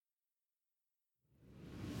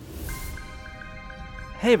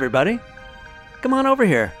Hey everybody, come on over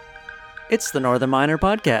here. It's the Northern Miner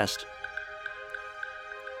Podcast.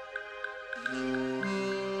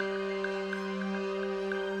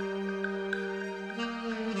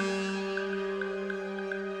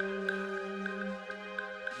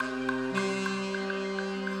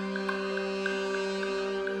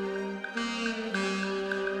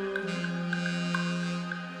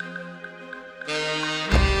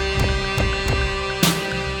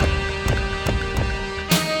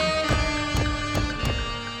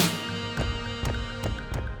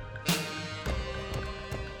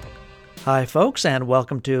 Hi, folks, and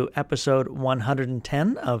welcome to episode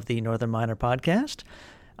 110 of the Northern Miner Podcast.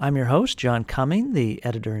 I'm your host, John Cumming, the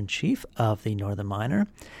editor-in-chief of the Northern Miner.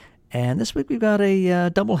 And this week we've got a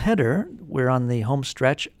double header. We're on the home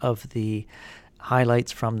stretch of the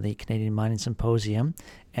highlights from the Canadian Mining Symposium.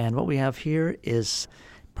 And what we have here is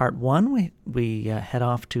part one. We head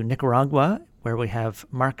off to Nicaragua, where we have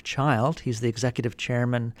Mark Child. He's the executive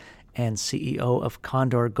chairman and CEO of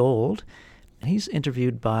Condor Gold. He's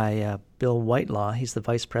interviewed by Bill Whitelaw. He's the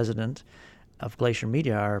vice president of Glacier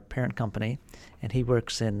Media, our parent company, and he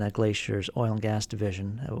works in Glacier's oil and gas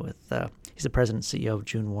division. He's the president and CEO of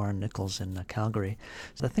June Warren Nichols in Calgary.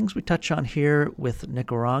 So the things we touch on here with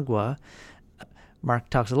Nicaragua,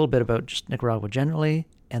 Mark talks a little bit about just Nicaragua generally,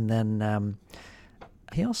 and then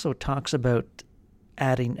he also talks about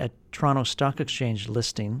adding a Toronto Stock Exchange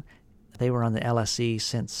listing. They were on the LSE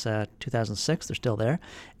since 2006. They're still there.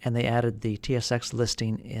 And they added the TSX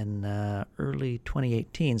listing in early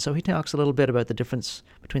 2018. So he talks a little bit about the difference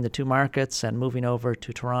between the two markets and moving over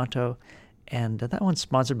to Toronto. And that one's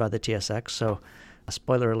sponsored by the TSX. So, a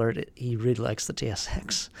spoiler alert, he really likes the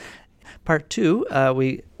TSX. Part two,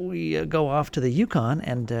 we go off to the Yukon.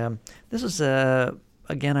 And this is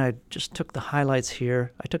again, I just took the highlights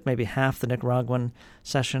here. I took maybe half the Nicaraguan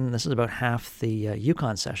session. This is about half the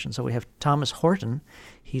Yukon session. So we have Thomas Horton.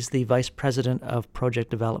 He's the Vice President of Project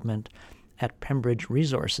Development at Pembridge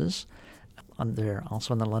Resources. They're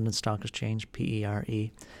also on the London Stock Exchange,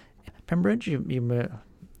 PERE. Pembridge,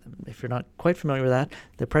 if you're not quite familiar with that,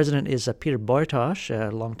 the president is Peter Boytosh,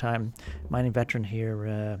 a longtime mining veteran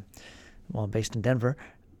here, based in Denver.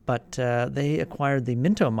 But they acquired the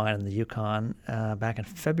Minto mine in the Yukon back in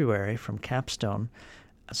February from Capstone.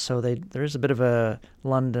 So there is a bit of a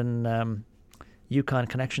London Yukon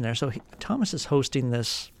connection there. So Thomas is hosting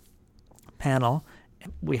this panel.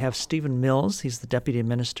 We have Stephen Mills. He's the Deputy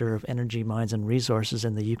Minister of Energy, Mines and Resources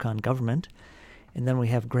in the Yukon government. And then we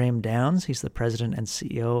have Graham Downs. He's the President and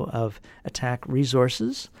CEO of Atac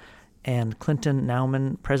Resources. And Clinton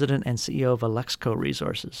Nauman, President and CEO of Alexco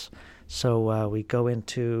Resources. So we go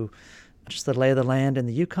into just the lay of the land in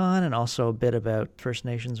the Yukon and also a bit about First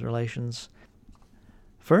Nations relations.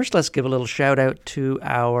 First, let's give a little shout out to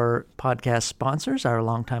our podcast sponsors. Our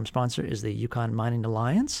longtime sponsor is the Yukon Mining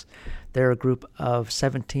Alliance. They're a group of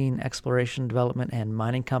 17 exploration, development, and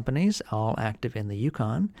mining companies, all active in the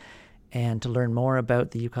Yukon. And to learn more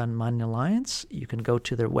about the Yukon Mining Alliance, you can go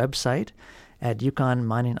to their website at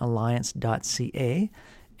yukonminingalliance.ca,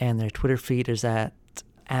 and their Twitter feed is at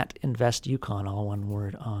InvestYukon, all one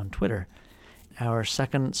word, on Twitter. Our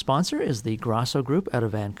second sponsor is the Grosso Group out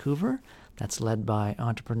of Vancouver. That's led by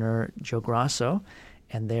entrepreneur Joe Grosso,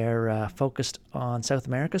 and they're focused on South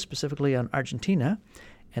America, specifically on Argentina.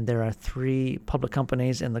 And there are three public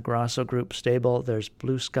companies in the Grosso Group stable. There's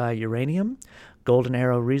Blue Sky Uranium, Golden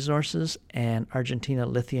Arrow Resources, and Argentina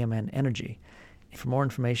Lithium and Energy. For more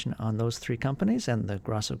information on those three companies and the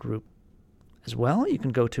Grosso Group as well, you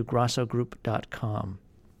can go to grossogroup.com.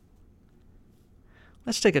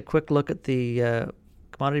 Let's take a quick look at the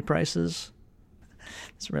commodity prices.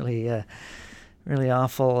 It's really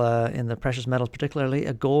awful in the precious metals, particularly.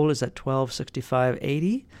 A gold is at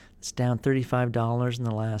 $1265.80. It's down $35 in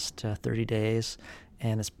the last 30 days,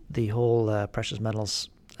 and it's the whole precious metals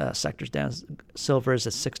sector's down. Silver is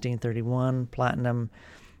at $1631, platinum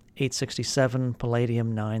 $867,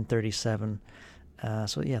 palladium $937.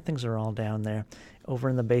 Things are all down there. Over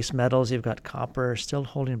in the base metals, you've got copper still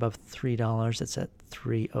holding above $3. It's at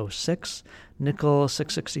 $3.06. Nickel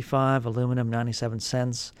 $665. Aluminum 97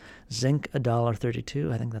 cents. Zinc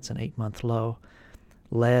 $1.32. I think that's an 8-month low.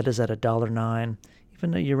 Lead is at $1.09.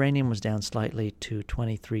 Even the uranium was down slightly to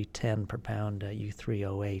 $23.10 per pound,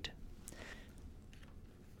 U3O8.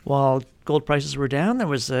 While gold prices were down, there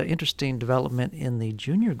was an interesting development in the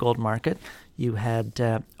junior gold market. You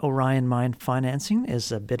had Orion Mine Financing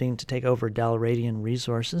is bidding to take over Dalradian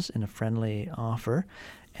Resources in a friendly offer,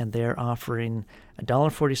 and they're offering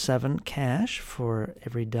 $1.47 cash for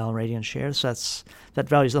every Dalradian share. So that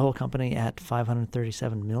values the whole company at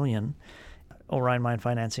 $537 million. Orion Mine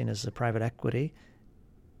Financing is a private equity.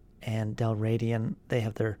 and Dalradian, they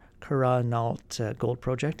have their Curragh gold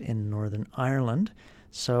project in Northern Ireland.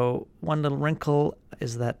 So one little wrinkle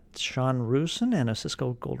is that Sean Roosen and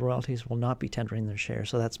Osisko Gold Royalties will not be tendering their shares,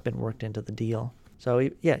 so that's been worked into the deal. So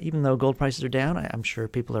yeah, even though gold prices are down, I'm sure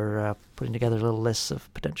people are putting together little lists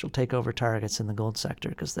of potential takeover targets in the gold sector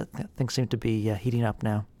because things seem to be heating up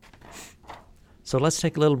now. So let's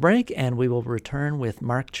take a little break, and we will return with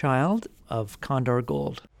Mark Child of Condor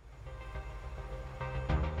Gold.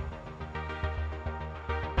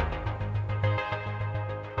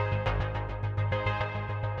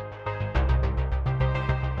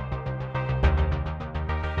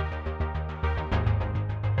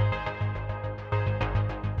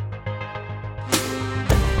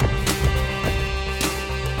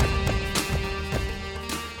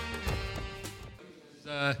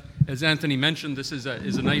 As Anthony mentioned, this is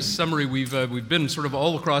a nice summary. We've been sort of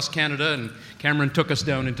all across Canada, and Cameron took us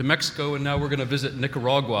down into Mexico, and now we're going to visit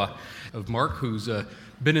Nicaragua. Of Mark, who's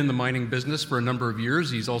been in the mining business for a number of years.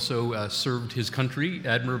 He's also served his country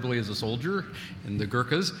admirably as a soldier in the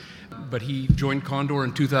Gurkhas. But he joined Condor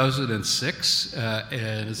in 2006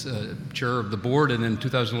 as chair of the board, and in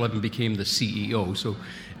 2011 became the CEO. So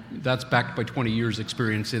that's backed by 20 years'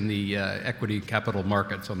 experience in the equity capital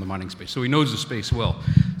markets on the mining space. So he knows the space well.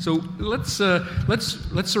 So let's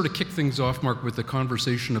sort of kick things off, Mark, with the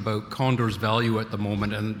conversation about Condor's value at the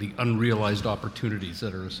moment and the unrealized opportunities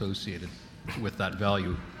that are associated with that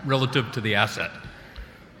value relative to the asset.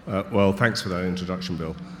 Well, thanks for that introduction,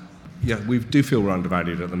 Bill. Yeah, we do feel we're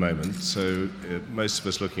undervalued at the moment. So most of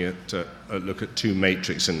us look at two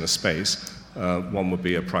matrix in the space. One would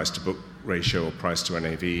be a price-to-book ratio or price to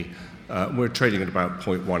NAV. We're trading at about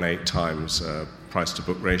 0.18 times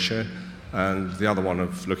price-to-book ratio. And the other one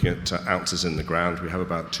of looking at ounces in the ground, we have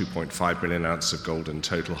about 2.5 million ounces of gold in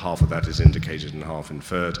total. Half of that is indicated and half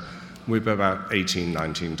inferred. We've about $18,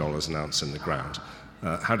 $19 an ounce in the ground.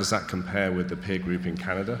 How does that compare with the peer group in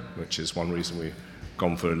Canada, which is one reason we've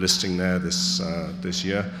gone for a listing there this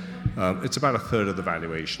year? It's about a third of the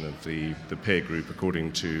valuation of the peer group,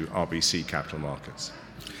 according to RBC Capital Markets.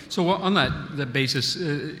 So on that basis,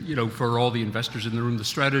 for all the investors in the room, the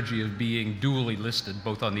strategy of being dually listed,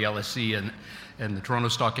 both on the LSE and the Toronto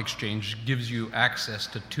Stock Exchange, gives you access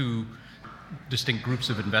to two distinct groups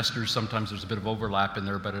of investors. Sometimes there's a bit of overlap in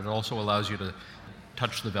there, but it also allows you to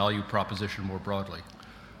touch the value proposition more broadly.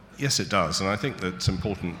 Yes, it does, and I think that's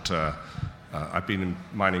important. I've been in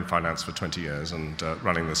mining finance for 20 years and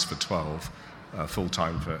running this for 12,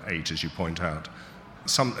 full-time for 8, as you point out.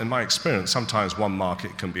 In my experience, sometimes one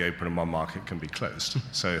market can be open and one market can be closed.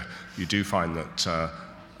 So you do find that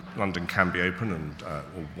London can be open and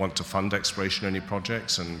or want to fund exploration-only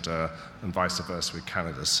projects, and vice versa with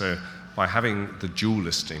Canada. So by having the dual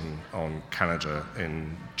listing on Canada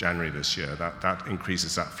in January this year, that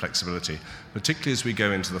increases that flexibility, particularly as we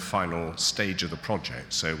go into the final stage of the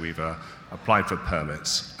project. So we've applied for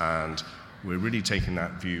permits, and we're really taking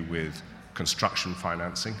that view with construction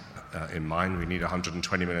financing in mind. We need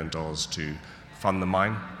 $120 million to fund the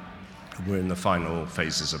mine. We're in the final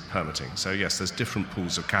phases of permitting. So yes, there's different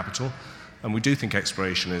pools of capital, and we do think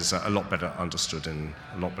exploration is a lot better understood in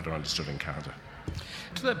Canada.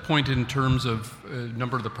 To that point, in terms of a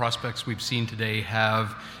number of the prospects we've seen today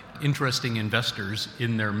have interesting investors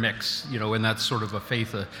in their mix, and that's sort of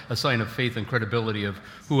a sign of faith and credibility of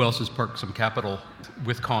who else has parked some capital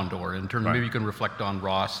with Condor. In terms, maybe you can reflect on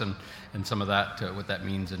Ross and some of that, what that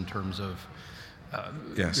means in terms of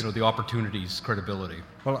yes. The opportunities, credibility.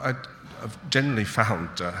 Well, I've generally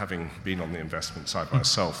found, having been on the investment side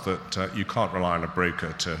myself, that you can't rely on a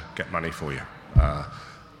broker to get money for you.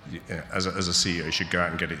 As a CEO, you should go out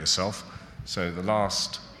and get it yourself. So the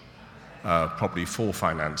last probably 4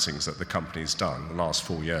 financings that the company's done, the last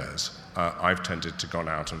 4 years, I've tended to gone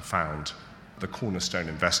out and found the cornerstone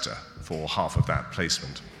investor for half of that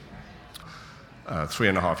placement.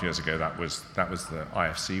 3.5 years ago, that was the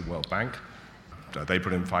IFC, World Bank. They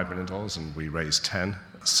put in $5 million and we raised 10.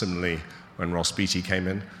 Similarly, when Ross Beatty came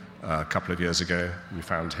in a couple of years ago, we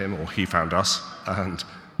found him, or he found us, and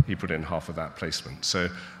he put in half of that placement. So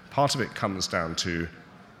part of it comes down to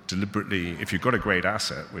deliberately, if you've got a great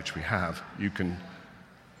asset, which we have, you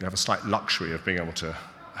have a slight luxury of being able to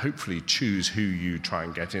hopefully choose who you try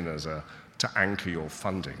and get in to anchor your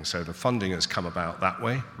funding. So the funding has come about that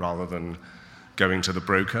way rather than going to the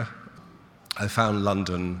broker. I found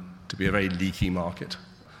London to be a very leaky market.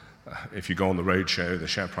 If you go on the roadshow, the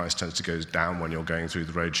share price tends to go down when you're going through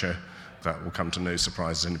the roadshow. That will come to no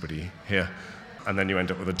surprise to anybody here. And then you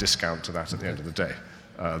end up with a discount to that at the end of the day,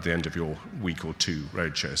 the end of your week or two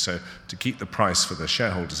roadshow. So to keep the price for the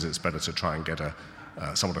shareholders, it's better to try and get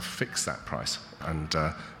someone to fix that price. And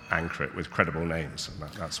anchor it with credible names,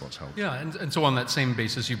 and that's what's helped. Yeah, and so on that same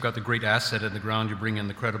basis, you've got the great asset in the ground, you bring in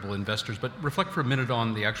the credible investors, but reflect for a minute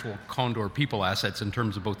on the actual Condor people assets in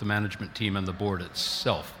terms of both the management team and the board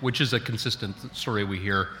itself, which is a consistent story we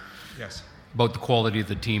hear. Yes. About the quality of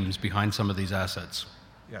the teams behind some of these assets.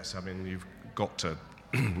 Yes, I mean, you've got to,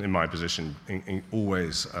 in my position,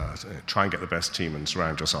 always try and get the best team and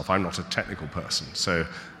surround yourself. I'm not a technical person, so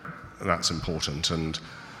that's important. And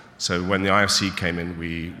so when the IFC came in,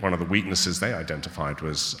 one of the weaknesses they identified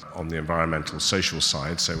was on the environmental social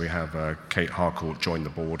side. So we have Kate Harcourt join the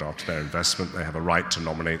board after their investment. They have a right to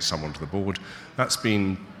nominate someone to the board. That's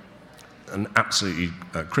been an absolutely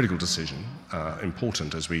critical decision,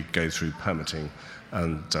 important as we go through permitting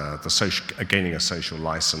and gaining a social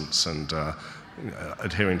license and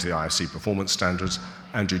adhering to the IFC performance standards.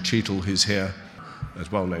 Andrew Cheadle, who's here, is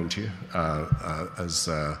well known to you as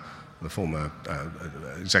the former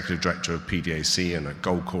executive director of PDAC and at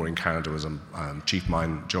Goldcorp in Canada was a chief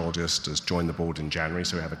mine geologist, has joined the board in January,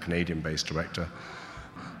 so we have a Canadian-based director.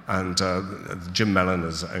 And Jim Mellon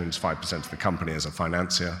owns 5% of the company as a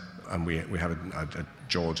financier. And we have a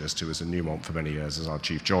geologist who was in Newmont for many years as our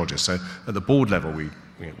chief geologist. So at the board level,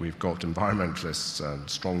 we've got environmentalists,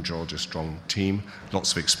 strong geologists, strong team,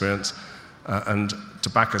 lots of experience. And to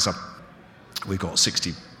back us up, we've got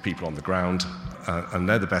 60 people on the ground, and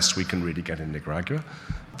they're the best we can really get in Nicaragua.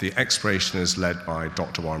 The exploration is led by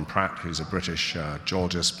Dr. Warren Pratt, who's a British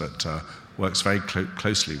geologist, but works very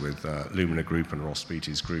closely with Lumina Group and Ross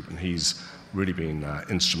Beattie's group, and he's really been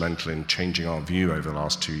instrumental in changing our view over the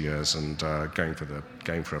last 2 years and going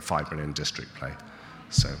for a $5 million district play.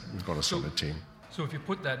 So we've got a solid team. So if you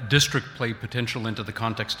put that district play potential into the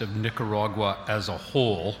context of Nicaragua as a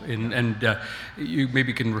whole, and you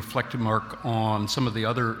maybe can reflect, Mark, on some of the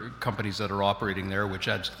other companies that are operating there, which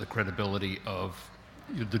adds to the credibility of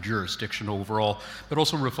the jurisdiction overall, but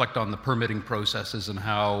also reflect on the permitting processes and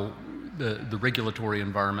how the regulatory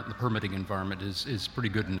environment, the permitting environment is pretty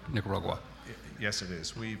good in Nicaragua. Yes, it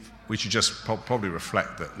is. We should just probably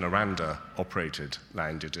reflect that Noranda operated La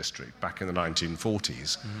India district back in the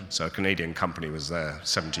 1940s. Mm-hmm. So a Canadian company was there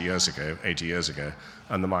 80 years ago,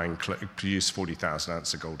 and the mine produced 40,000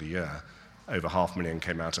 ounces of gold a year. Over 500,000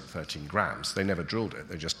 came out at 13 grams. They never drilled it,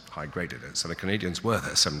 they just high-graded it. So the Canadians were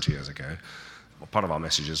there 70 years ago. Well, part of our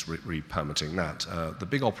message is re-permitting that. The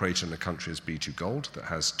big operator in the country is B2 Gold that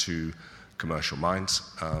has 2 commercial mines.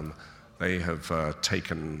 They have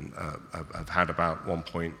had about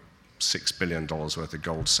 $1.6 billion worth of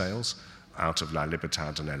gold sales out of La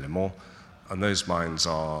Libertad and El Limón, and those mines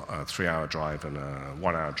are a 3-hour drive and a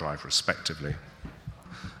 1-hour drive respectively.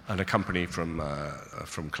 And a company from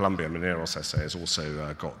Colombia, Mineros SA, has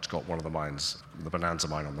also got one of the mines, the Bonanza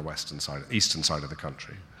mine on the eastern side of the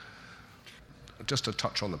country. Just to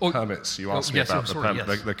touch on the permits, you asked me about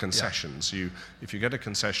the concessions. Yeah. If you get a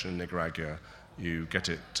concession in Nicaragua, you get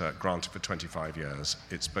it granted for 25 years.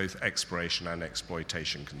 It's both exploration and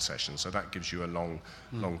exploitation concessions, so that gives you a long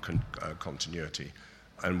continuity.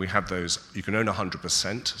 And we have those, you can own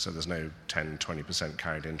 100%, so there's no 10, 20%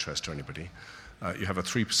 carried interest to anybody. You have a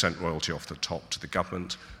 3% royalty off the top to the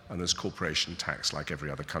government, and there's corporation tax like every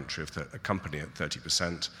other country of a company at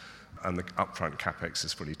 30%. And the upfront capex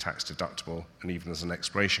is fully tax deductible, and even as an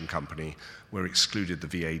exploration company, we're excluded the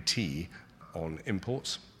VAT on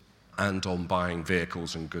imports and on buying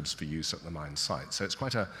vehicles and goods for use at the mine site. So it's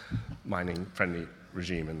quite a mining-friendly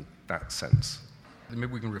regime in that sense. Maybe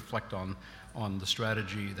we can reflect on the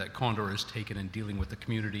strategy that Condor has taken in dealing with the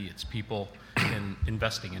community, its people, and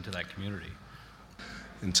investing into that community.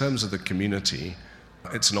 In terms of the community,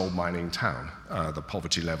 it's an old mining town. The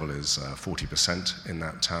poverty level is 40% in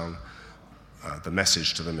that town. The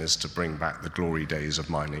message to them is to bring back the glory days of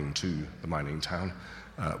mining to the mining town,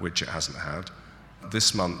 which it hasn't had.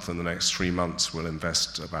 This month and the next 3 months, we'll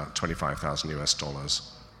invest about $25,000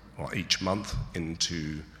 each month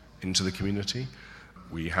into the community.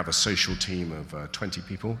 We have a social team of 20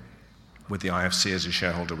 people. With the IFC as a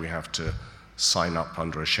shareholder, we have to sign up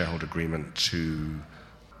under a shareholder agreement to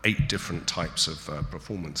 8 different types of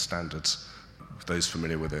performance standards. For those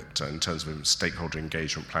familiar with it, in terms of stakeholder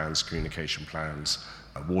engagement plans, communication plans,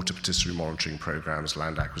 water participatory monitoring programs,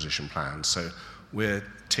 land acquisition plans. So we're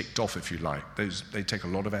ticked off, if you like. They take a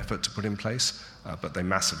lot of effort to put in place, but they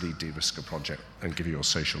massively de-risk a project and give you a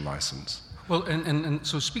social license. Well, and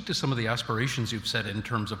so speak to some of the aspirations you've set in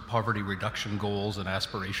terms of poverty reduction goals and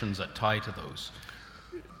aspirations that tie to those.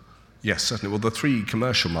 Yes, certainly. Well, the 3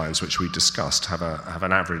 commercial mines which we discussed have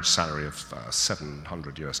an average salary of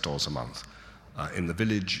 $700 a month. In the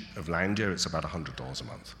village of La India, it's about $100 a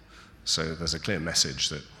month. So there's a clear message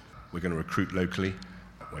that we're going to recruit locally.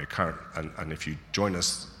 that way. And if you join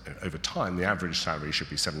us over time, the average salary should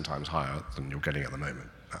be 7 times higher than you're getting at the moment.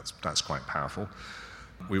 That's quite powerful.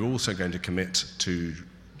 We're also going to commit to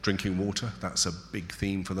drinking water. That's a big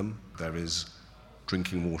theme for them. There is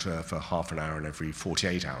drinking water for half an hour in every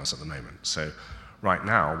 48 hours at the moment. So right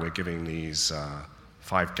now we're giving these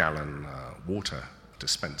 5-gallon water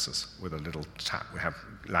dispensers with a little tap. We have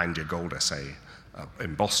Landia Gold SA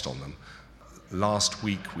embossed on them. Last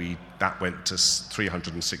week that went to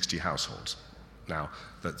 360 households. Now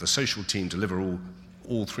the social team deliver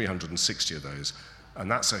all 360 of those, and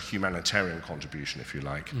that's a humanitarian contribution, if you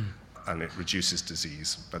like, and it reduces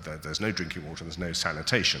disease. But there's no drinking water, there's no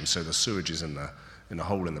sanitation, so the sewage is in a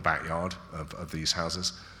hole in the backyard of these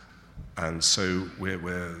houses, and so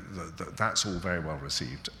that's all very well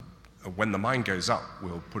received. When the mine goes up,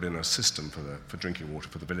 we'll put in a system for drinking water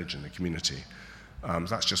for the village and the community.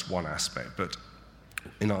 That's just one aspect. But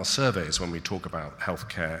in our surveys, when we talk about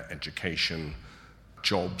healthcare, education,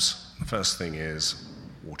 jobs, the first thing is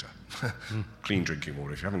water, clean drinking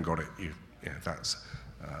water. If you haven't got it,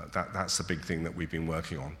 that's the big thing that we've been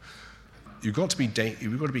working on. You've got to be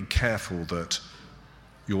careful that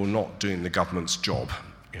you're not doing the government's job.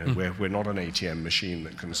 We're not an ATM machine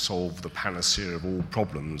that can solve the panacea of all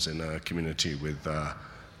problems in a community with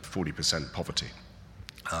 40% poverty.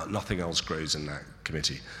 Nothing else grows in that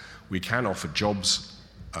committee. We can offer jobs,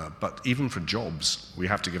 but even for jobs, we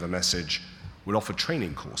have to give a message. We'll offer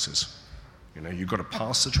training courses. You've got to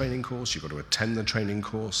pass the training course, you've got to attend the training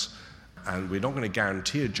course, and we're not going to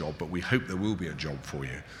guarantee a job, but we hope there will be a job for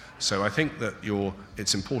you. So I think that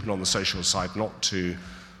it's important on the social side not to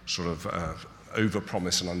sort of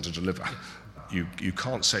over-promise and under-deliver. You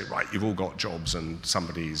can't say, right, you've all got jobs, and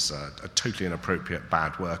somebody's a totally inappropriate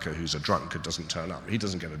bad worker who's a drunk who doesn't turn up. He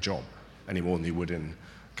doesn't get a job any more than he would in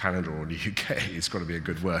Canada or the UK. He's got to be a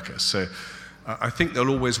good worker. So I think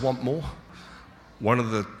they'll always want more. One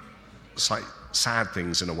of the sad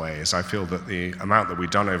things in a way is I feel that the amount that we've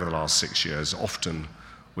done over the last 6 years, often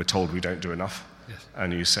we're told we don't do enough. Yes.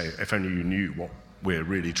 And you say, if only you knew what we're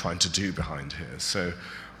really trying to do behind here. So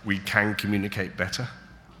we can communicate better.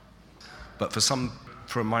 But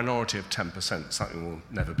for a minority of 10%, something will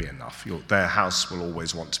never be enough. Their house will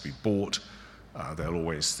always want to be bought. They'll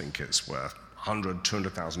always think it's worth $100,000,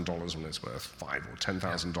 $200,000 when it's worth $5,000 or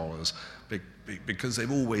 $10,000, because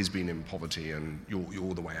they've always been in poverty, and you're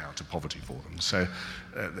all the way out of poverty for them. So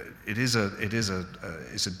it's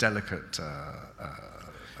a delicate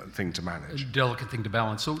thing to manage. A delicate thing to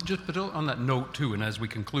balance. So but on that note too, and as we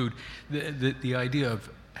conclude, the idea of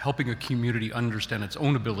helping a community understand its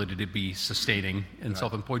own ability to be sustaining and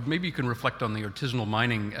self-employed. Maybe you can reflect on the artisanal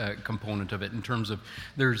mining component of it in terms of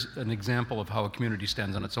there's an example of how a community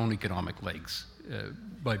stands on its own economic legs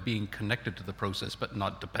by being connected to the process but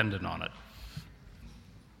not dependent on it.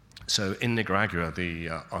 So in Nicaragua, the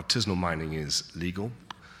artisanal mining is legal.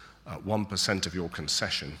 1% of your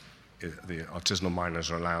concession, the artisanal miners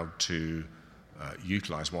are allowed to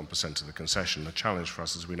utilize 1% of the concession. The challenge for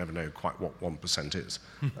us is we never know quite what 1% is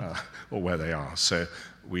or where they are. So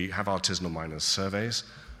we have artisanal miners surveys.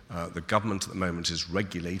 The government at the moment is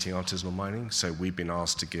regulating artisanal mining, so we've been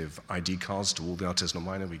asked to give ID cards to all the artisanal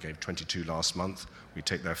miners. We gave 22 last month. We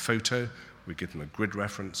take their photo, we give them a grid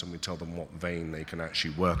reference, and we tell them what vein they can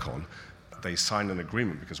actually work on. They sign an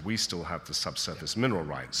agreement because we still have the subsurface mineral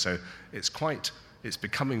rights. So it's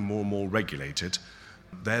becoming more and more regulated.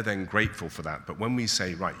 They're then grateful for that. But when we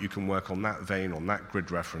say, right, you can work on that vein, on that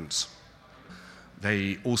grid reference,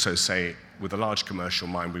 they also say, with a large commercial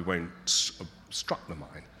mine, we won't obstruct the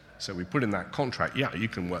mine. So we put in that contract, yeah, you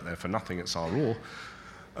can work there for nothing, it's our ore.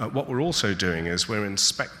 What we're also doing is we're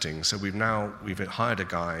inspecting. So we've hired a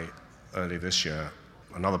guy early this year,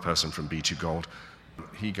 another person from B2 Gold.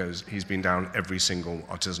 He's been down every single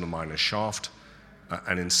artisanal miner's shaft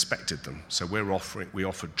and inspected them. So we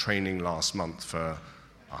offered training last month for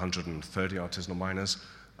 130 artisanal miners.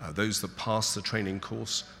 Those that passed the training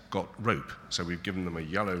course got rope. So we've given them a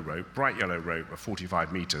yellow rope, bright yellow rope of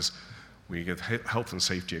 45 meters. We give health and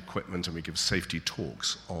safety equipment, and we give safety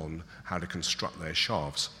talks on how to construct their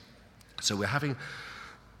shafts. So we're having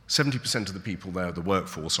 70% of the people there, the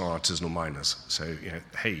workforce, are artisanal miners. So,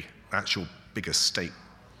 hey, that's your biggest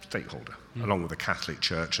stakeholder, along with the Catholic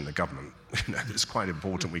Church and the government. It's quite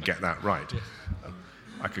important we get that right.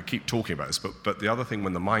 I could keep talking about this, but the other thing,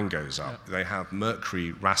 when the mine goes up, they have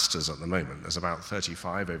mercury rasters at the moment. There's about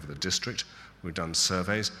 35 over the district. We've done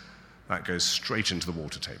surveys. That goes straight into the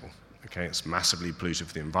water table. Okay, it's massively polluted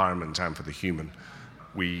for the environment and for the human.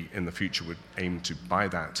 We, in the future, would aim to buy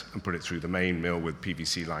that and put it through the main mill with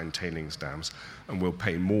PVC line tailings dams, and we'll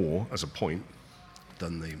pay more as a point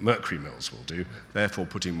than the mercury mills will do, therefore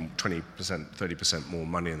putting 20%, 30% more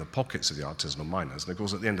money in the pockets of the artisanal miners. And of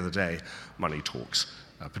course, at the end of the day, money talks,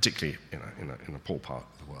 particularly in a poor part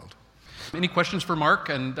of the world. Any questions for Mark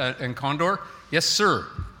and Condor? Yes, sir.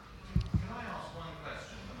 Can I ask one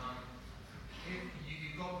question? If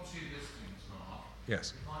you've got two listings, Mark.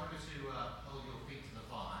 Yes. If I were to hold your feet to the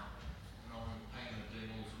fire, and on pain of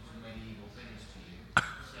doing all sorts of medieval things to you,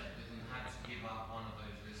 said that you had to give up one of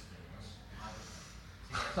those listings, either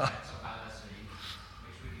TSX or LSE,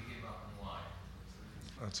 which would you give up and why?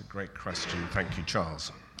 That's a great question. Thank you,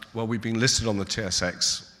 Charles. Well, we've been listed on the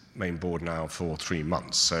TSX main board now for 3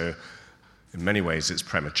 months, so in many ways it's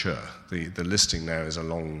premature. The listing now is a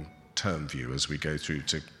long-term view as we go through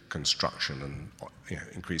to construction and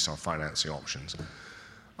increase our financing options.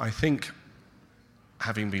 I think,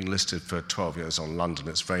 having been listed for 12 years on London,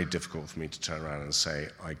 it's very difficult for me to turn around and say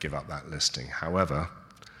I give up that listing. However,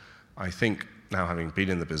 I think now, having been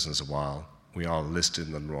in the business a while, we are listed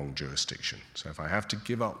in the wrong jurisdiction. So if I have to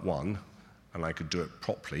give up one, and I could do it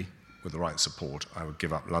properly with the right support, I would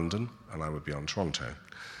give up London and I would be on Toronto.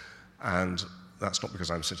 And that's not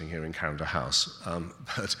because I'm sitting here in Canada House. And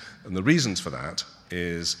the reasons for that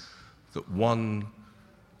is that 90%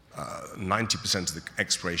 of the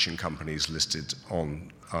exploration companies listed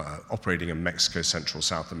on operating in Mexico, Central,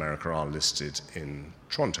 South America are listed in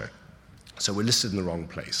Toronto. So we're listed in the wrong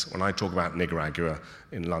place. When I talk about Nicaragua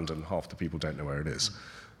in London, half the people don't know where it is.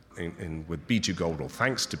 With B2 Gold, or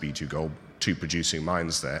thanks to B2 Gold, 2 producing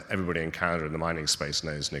mines there, everybody in Canada in the mining space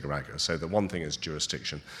knows Nicaragua. So the one thing is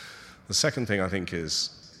jurisdiction. The second thing I think is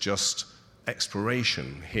just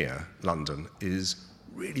exploration here, London, is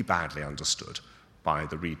really badly understood by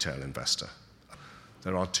the retail investor.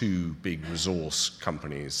 There are 2 big resource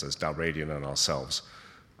companies, there's Dalradian and ourselves.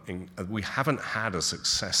 We haven't had a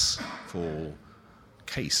successful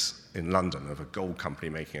case in London of a gold company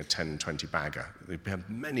making a 10, 20 bagger. We have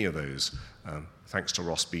many of those, thanks to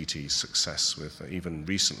Ross Beattie's success with, even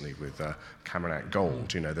recently with Cameron Gold.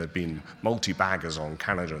 There have been multi-baggers on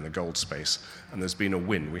Canada in the gold space, and there's been a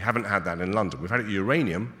win. We haven't had that in London. We've had it in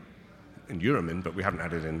uranium, in Uramin, but we haven't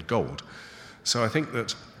had it in gold. So I think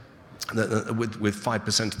that with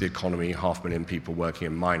 5% of the economy, 500,000 people working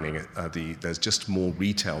in mining, there's just more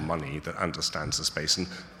retail money that understands the space, and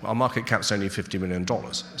our market cap's only $50 million.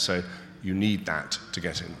 So you need that to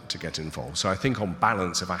get involved. So I think on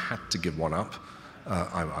balance, if I had to give one up,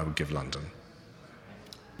 I would give London.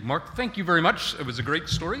 Mark, thank you very much. It was a great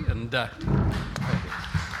story, and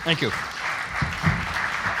thank you.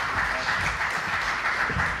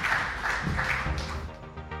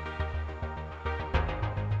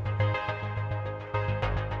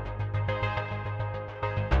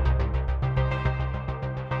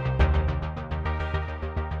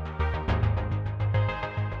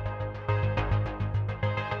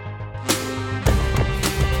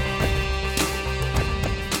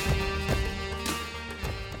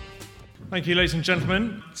 Thank you, ladies and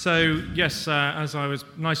gentlemen. So, yes, as I was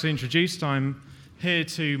nicely introduced, I'm here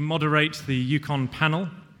to moderate the Yukon panel.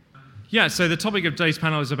 Yeah, so the topic of today's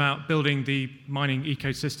panel is about building the mining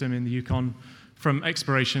ecosystem in the Yukon from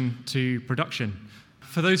exploration to production.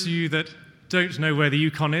 For those of you that don't know where the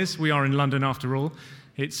Yukon is, we are in London after all.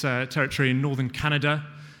 It's a territory in northern Canada.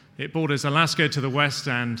 It borders Alaska to the west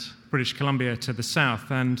and British Columbia to the south,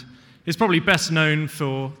 and is probably best known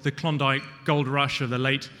for the Klondike gold rush of the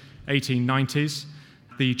late 1890s.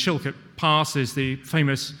 The Chilkat Pass is the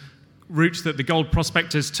famous route that the gold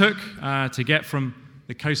prospectors took to get from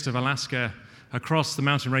the coast of Alaska across the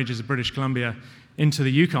mountain ranges of British Columbia into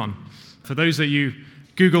the Yukon. For those that you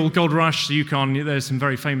Google Gold Rush Yukon, there's some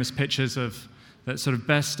very famous pictures that sort of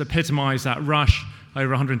best epitomize that rush over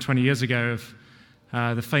 120 years ago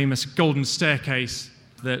of the famous golden staircase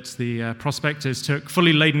that the prospectors took,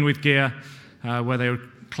 fully laden with gear, where they would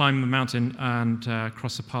climb the mountain and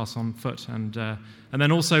cross the pass on foot. And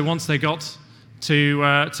then also, once they got to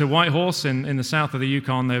Whitehorse in the south of the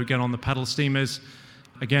Yukon, they would get on the paddle steamers,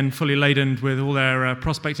 again fully laden with all their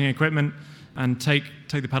prospecting equipment, and take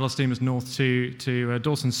the paddle steamers north to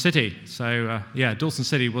Dawson City. So Dawson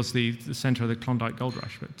City was the center of the Klondike Gold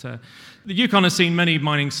Rush. But the Yukon has seen many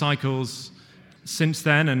mining cycles since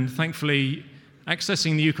then, and thankfully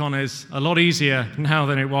accessing the Yukon is a lot easier now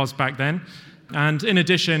than it was back then. And in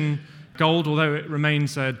addition, gold, although it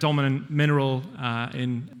remains a dominant mineral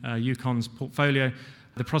in Yukon's portfolio,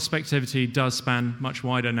 the prospectivity does span much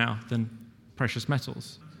wider now than precious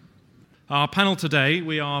metals. Our panel today,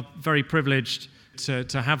 we are very privileged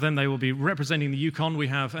to have them. They will be representing the Yukon. We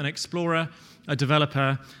have an explorer, a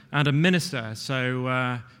developer, and a minister.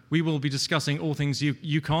 So we will be discussing all things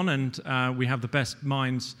Yukon, and we have the best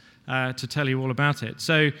minds to tell you all about it.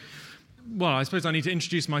 So, well, I suppose I need to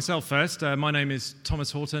introduce myself first. My name is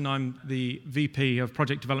Thomas Horton. I'm the VP of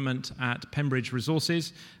Project Development at Pembridge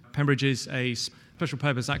Resources. Pembridge is a special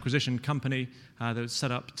purpose acquisition company that was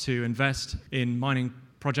set up to invest in mining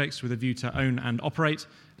projects with a view to own and operate.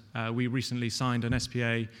 We recently signed an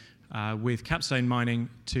SPA with Capstone Mining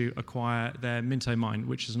to acquire their Minto mine,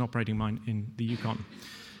 which is an operating mine in the Yukon.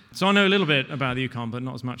 So I know a little bit about the Yukon, but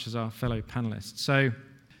not as much as our fellow panelists. So,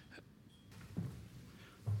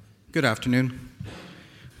 good afternoon.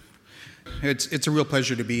 It's a real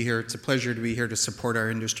pleasure to be here. It's a pleasure to be here to support our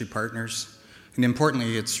industry partners. And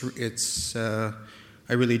importantly,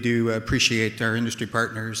 I really do appreciate our industry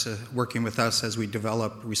partners working with us as we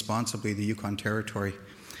develop responsibly the Yukon territory.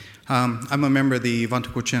 I'm a member of the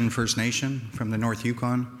Vantakuchen First Nation from the North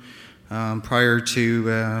Yukon. Prior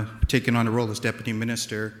to taking on the role as Deputy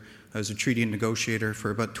Minister, I was a treaty negotiator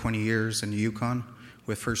for about 20 years in the Yukon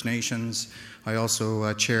with First Nations. I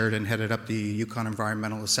also chaired and headed up the Yukon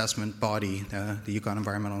Environmental Assessment Body, the Yukon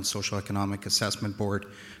Environmental and Social Economic Assessment Board,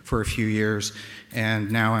 for a few years. And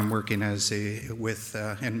now I'm working and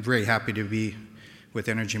very happy to be with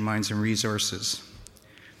Energy Mines and Resources.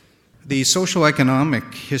 The social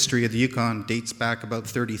economic history of the Yukon dates back about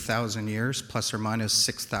 30,000 years, plus or minus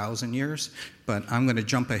 6,000 years, but I'm going to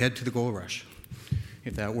jump ahead to the gold rush,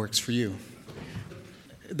 if that works for you.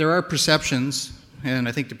 There are perceptions, and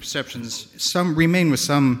I think the perceptions remain with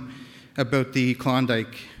some about the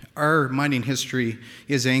Klondike. Our mining history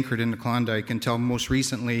is anchored in the Klondike until most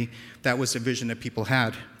recently that was a vision that people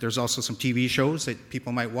had. There's also some TV shows that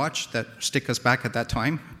people might watch that stick us back at that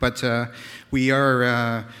time, but we are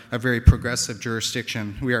a very progressive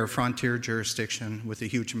jurisdiction. We are a frontier jurisdiction with a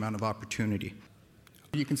huge amount of opportunity.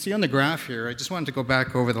 You can see on the graph here, I just wanted to go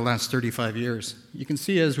back over the last 35 years. You can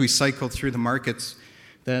see as we cycled through the markets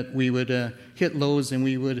that we would hit lows and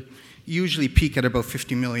we would usually peak at about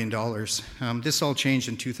 $50 million. This all changed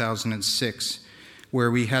in 2006, where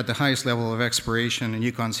we had the highest level of exploration in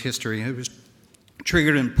Yukon's history. It was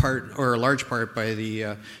triggered in part, or a large part, by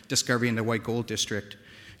the discovery in the White Gold District.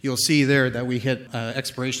 You'll see there that we hit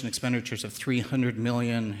exploration expenditures of $300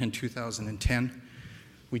 million in 2010.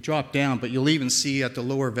 We dropped down, but you'll even see at the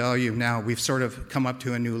lower value now, we've sort of come up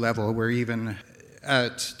to a new level where even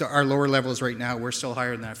at our lower levels right now, we're still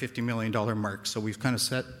higher than that $50 million mark. So we've kind of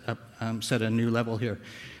set a new level here.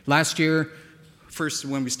 Last year, first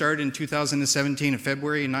when we started in 2017 in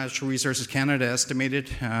February, Natural Resources Canada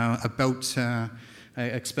estimated about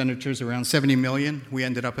expenditures around $70 million. We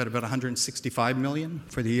ended up at about $165 million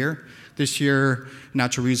for the year. This year,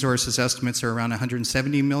 Natural Resources estimates are around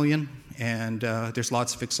 $170 million, and there's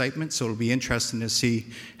lots of excitement, so it'll be interesting to see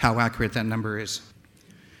how accurate that number is.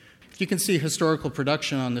 You can see historical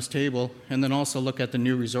production on this table, and then also look at the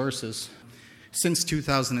new resources since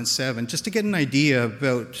 2007, just to get an idea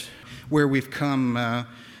about where we've come.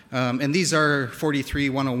 And these are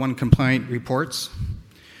 43-101 compliant reports.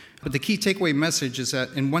 But the key takeaway message is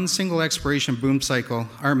that in one single exploration boom cycle,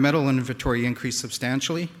 our metal inventory increased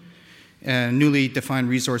substantially, and newly defined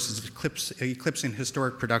resources eclipsing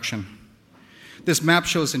historic production. This map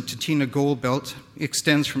shows an Tatina gold belt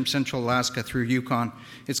extends from central Alaska through Yukon.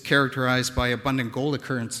 It's characterized by abundant gold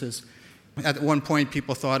occurrences. At one point,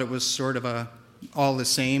 people thought it was sort of all the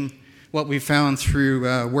same. What we found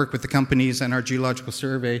through work with the companies and our geological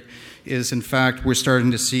survey is, in fact, we're starting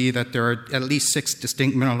to see that there are at least 6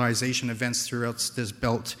 distinct mineralization events throughout this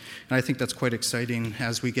belt. And I think that's quite exciting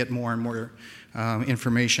as we get more and more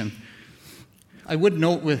information. I would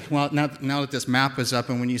note now that this map is up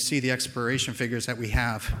and when you see the exploration figures that we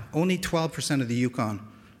have, only 12% of the Yukon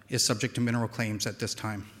is subject to mineral claims at this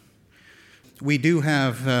time. We do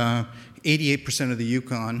have 88% of the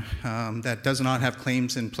Yukon that does not have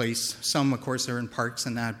claims in place. Some, of course, are in parks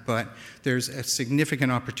and that, but there's a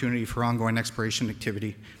significant opportunity for ongoing exploration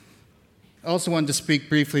activity. I also wanted to speak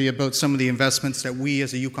briefly about some of the investments that we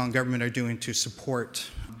as a Yukon government are doing to support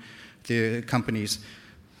the companies.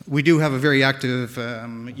 We do have a very active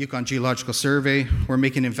Yukon Geological Survey. We're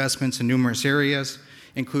making investments in numerous areas,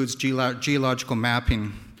 includes geological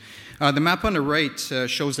mapping. The map on the right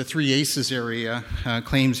shows the 3 ACES area,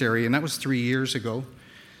 claims area, and that was 3 years ago.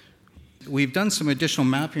 We've done some additional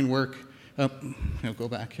mapping work. I'll go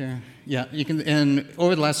back here. Yeah, you can. And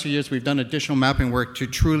over the last few years, we've done additional mapping work to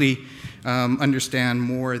truly understand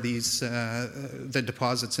more of the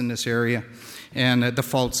deposits in this area and the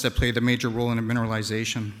faults that play the major role in the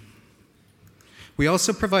mineralization. We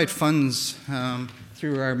also provide funds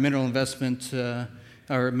through our mineral investment,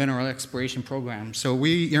 our mineral exploration program. So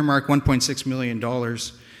we earmark $1.6 million.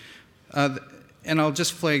 And I'll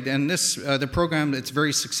just flag, and the program, it's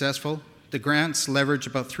very successful. The grants leverage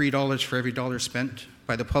about $3 for every dollar spent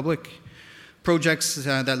by the public. Projects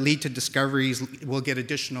that lead to discoveries will get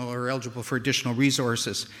additional or eligible for additional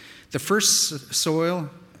resources. The first soil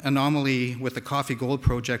anomaly with the Coffee Gold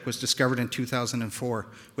project was discovered in 2004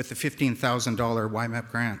 with the $15,000 YMAP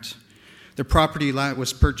grant. The property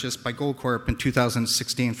was purchased by Goldcorp in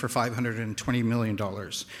 2016 for $520 million,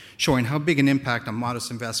 showing how big an impact a modest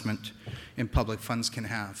investment in public funds can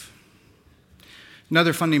have.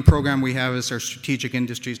 Another funding program we have is our Strategic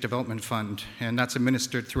Industries Development Fund, and that's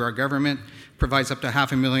administered through our government, provides up to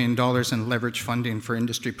 $500,000 in leverage funding for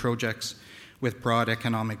industry projects with broad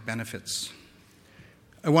economic benefits.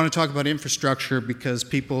 I want to talk about infrastructure because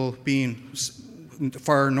people being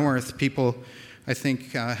far north, people I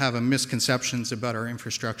think have a misconceptions about our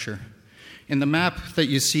infrastructure. In the map that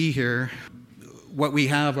you see here, what we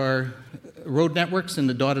have are road networks in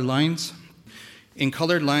the dotted lines. In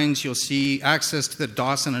colored lines, you'll see access to the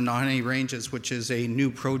Dawson and Nahanni Ranges, which is a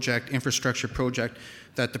new project, infrastructure project,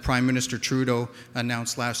 that the Prime Minister Trudeau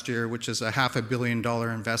announced last year, which is a $500 million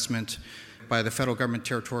investment by the federal government,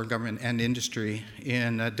 territorial government, and industry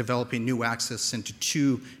in developing new access into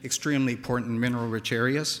two extremely important mineral-rich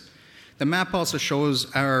areas. The map also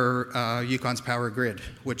shows our Yukon's power grid,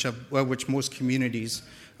 which most communities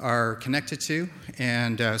are connected to,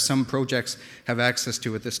 and some projects have access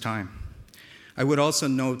to at this time. I would also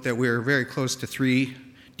note that we're very close to 3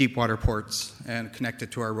 deepwater ports and connected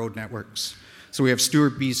to our road networks. So we have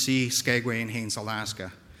Stewart, BC, Skagway, and Haines,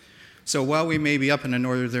 Alaska. So while we may be up in the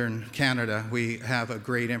northern Canada, we have a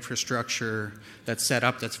great infrastructure that's set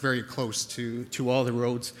up that's very close to all the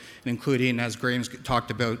roads, including, as Graham's talked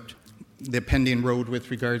about, the pending road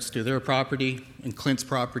with regards to their property and Clint's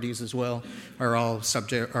properties as well are all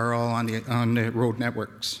on the road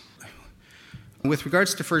networks. With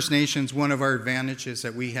regards to First Nations, one of our advantages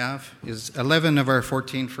that we have is 11 of our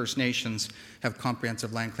 14 First Nations have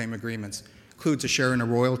comprehensive land claim agreements, includes a share in the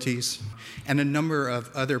royalties, and a number of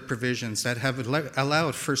other provisions that have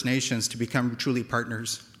allowed First Nations to become truly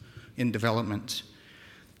partners in development.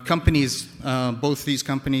 Companies, both these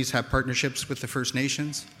companies have partnerships with the First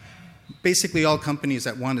Nations. Basically, all companies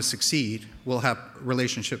that want to succeed will have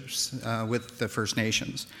relationships with the First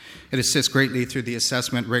Nations. It assists greatly through the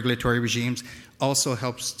assessment regulatory regimes, also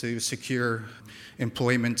helps to secure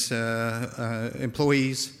employment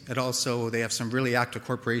employees, and also they have some really active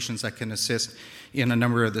corporations that can assist in a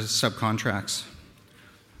number of the subcontracts.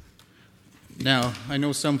 Now, I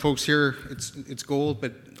know some folks here, it's gold,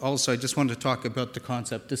 but also I just wanted to talk about the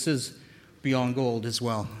concept. This is beyond gold as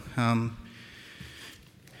well.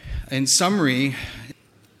 In summary,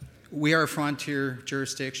 we are a frontier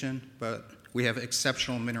jurisdiction, but we have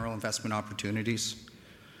exceptional mineral investment opportunities.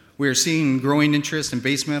 We are seeing growing interest in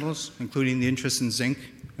base metals, including the interest in zinc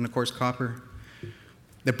and, of course, copper.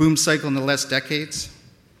 The boom cycle in the last decades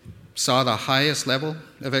saw the highest level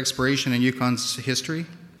of exploration in Yukon's history.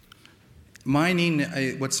 Mining,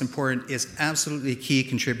 what's important, is absolutely a key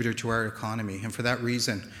contributor to our economy, and for that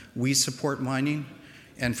reason, we support mining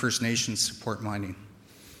and First Nations support mining.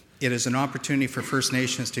 It is an opportunity for First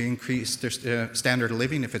Nations to increase their standard of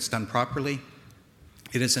living if it's done properly.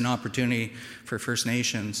 It is an opportunity for First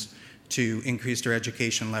Nations to increase their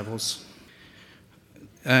education levels.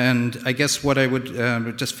 And I guess what I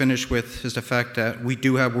would just finish with is the fact that we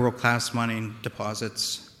do have world-class mining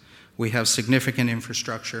deposits. We have significant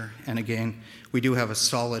infrastructure, and again, we do have a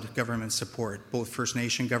solid government support, both First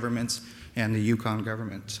Nation governments and the Yukon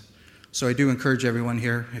government. So I do encourage everyone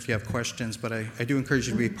here, if you have questions, but I do encourage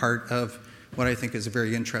you to be part of what I think is a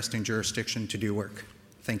very interesting jurisdiction to do work.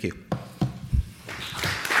 Thank you.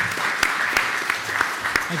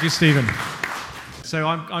 Thank you, Stephen. So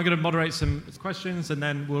I'm going to moderate some questions, and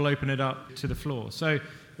then we'll open it up to the floor. So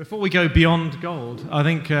before we go beyond gold, I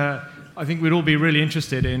think we'd all be really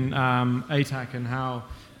interested in Atac and how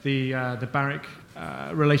the Barrick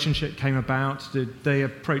relationship came about. Did they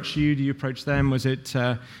approach you? Do you approach them? Was it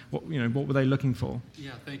what were they looking for?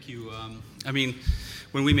 Yeah, thank you. I mean,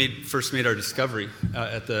 when we first made our discovery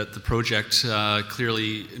at the project,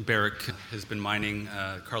 clearly Barrick has been mining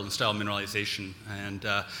Carlin-style mineralization, and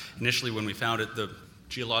initially when we found it, the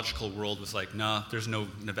geological world was like, nah, there's no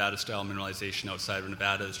Nevada-style mineralization outside of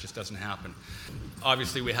Nevada. This just doesn't happen.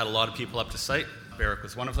 Obviously, we had a lot of people up to site. Barrick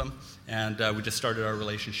was one of them, and we just started our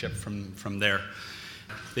relationship from there.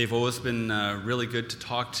 They've always been really good to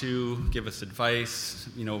talk to, give us advice,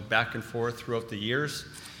 back and forth throughout the years.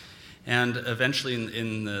 And eventually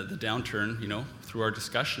in the downturn, through our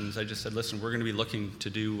discussions, I just said, listen, we're going to be looking to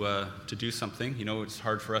do something. It's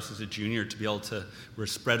hard for us as a junior to be able to, we're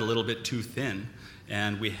spread a little bit too thin,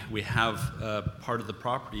 and we have part of the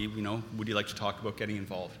property, would you like to talk about getting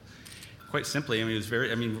involved? quite simply,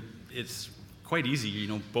 it's quite easy.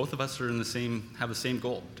 Both of us are have the same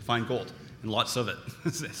goal, to find gold, and lots of it.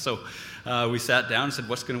 So we sat down and said,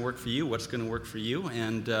 what's going to work for you? What's going to work for you?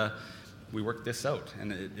 And we worked this out,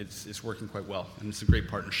 and it's working quite well, and it's a great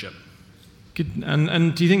partnership. Good.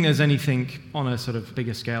 And do you think there's anything on a sort of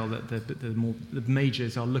bigger scale that the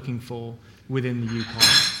majors are looking for within the Yukon?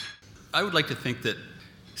 I would like to think that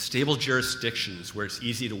stable jurisdictions where it's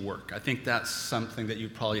easy to work. I think that's something that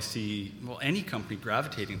you'd probably see, any company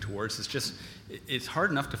gravitating towards. It's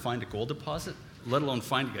hard enough to find a gold deposit, let alone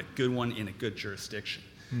finding a good one in a good jurisdiction.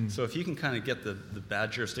 So if you can kind of get the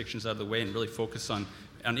bad jurisdictions out of the way and really focus on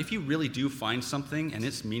if you really do find something and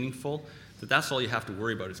it's meaningful, that's all you have to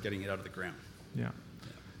worry about is getting it out of the ground. Yeah.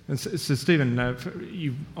 And so Stephen,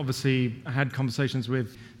 you obviously had conversations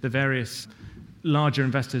with the various larger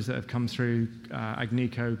investors that have come through,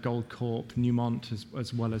 Agnico, Goldcorp, Newmont,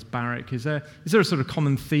 as well as Barrick. Is there a sort of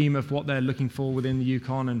common theme of what they're looking for within the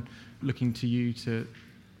Yukon and looking to you to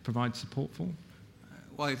provide support for?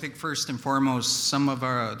 Well, I think first and foremost, some of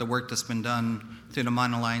the work that's been done through the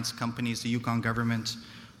Mine Alliance companies, the Yukon government,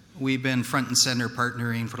 we've been front and center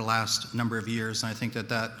partnering for the last number of years, and I think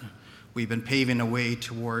that we've been paving a way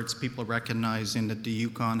towards people recognizing that the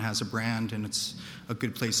Yukon has a brand and it's a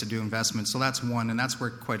good place to do investment. So that's one, and that's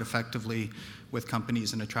worked quite effectively with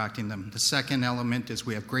companies and attracting them. The second element is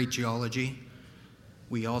we have great geology.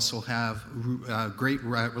 We also have great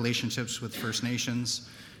relationships with First Nations,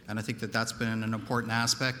 and I think that's been an important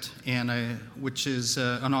aspect, and which is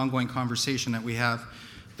an ongoing conversation that we have,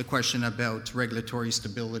 the question about regulatory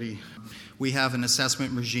stability. We have an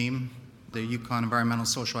assessment regime, the Yukon Environmental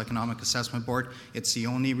Social Economic Assessment Board. It's the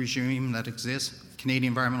only regime that exists.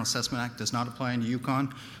 Canadian Environmental Assessment Act does not apply in the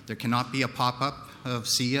Yukon. There cannot be a pop-up of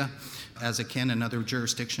SIA as it can in other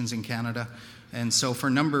jurisdictions in Canada. And so for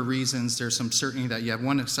a number of reasons, there's some certainty that you have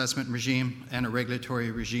one assessment regime and a regulatory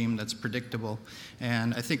regime that's predictable.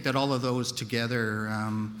 And I think that all of those together,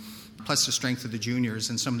 plus the strength of the juniors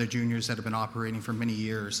and some of the juniors that have been operating for many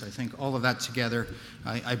years, I think all of that together,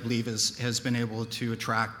 I believe, has been able to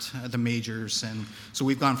attract the majors. And so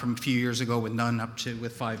we've gone from a few years ago with none up to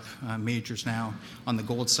with 5 majors now on the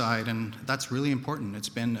gold side, and that's really important. It's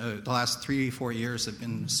been the last 3-4 years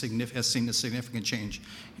has seen a significant change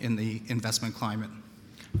in the investment climate.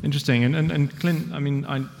 Interesting. And Clint,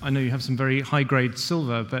 I know you have some very high-grade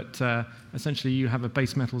silver, but essentially you have a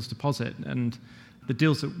base metals deposit, and the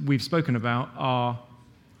deals that we've spoken about are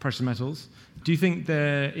precious metals. Do you think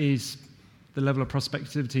there is the level of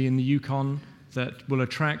prospectivity in the Yukon that will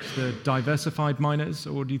attract the diversified miners,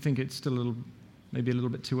 or do you think it's still maybe a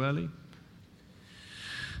little bit too early?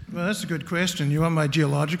 Well, that's a good question. You want my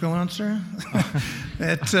geological answer?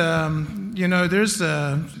 This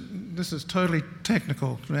is totally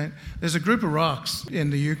technical, right? There's a group of rocks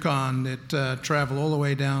in the Yukon that travel all the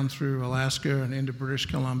way down through Alaska and into British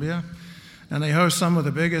Columbia, and they host some of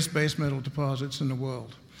the biggest base metal deposits in the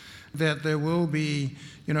world. That there will be,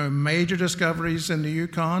 major discoveries in the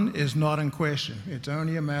Yukon is not in question. It's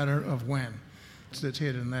only a matter of when it's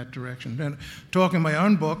headed in that direction. And talking my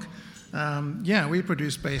own book, we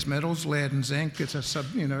produce base metals, lead and zinc. It's it's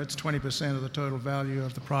 20% of the total value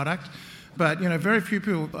of the product. But very few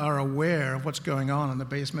people are aware of what's going on in the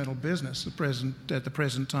base metal business at the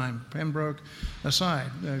present time. Pembroke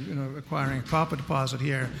aside, acquiring a copper deposit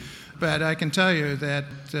here. But I can tell you that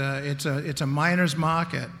it's a miner's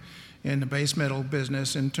market in the base metal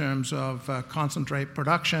business in terms of concentrate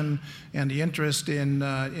production and the interest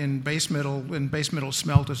in base metal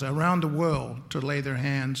smelters around the world to lay their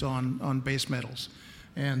hands on base metals.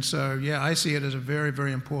 And so, I see it as a very,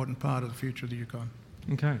 very important part of the future of the Yukon.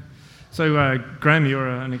 Okay. So, Graham, you're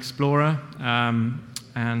an explorer, and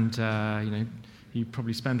you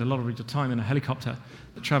probably spend a lot of your time in a helicopter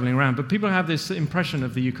traveling around. But people have this impression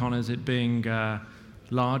of the Yukon as it being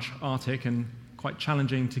large, Arctic, and quite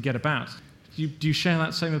challenging to get about. Do you share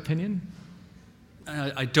that same opinion?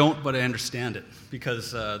 I don't, but I understand it,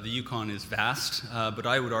 because the Yukon is vast. But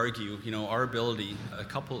I would argue, our ability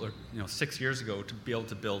 6 years ago to be able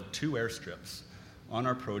to build 2 airstrips on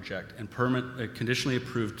our project and permit a conditionally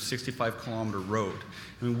approved 65-kilometer road.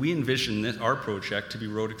 We envision our project to be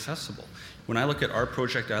road accessible. When I look at our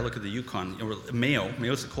project, I look at the Yukon. Mayo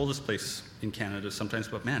is the coldest place in Canada sometimes,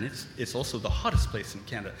 but man, it's also the hottest place in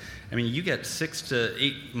Canada. You get 6 to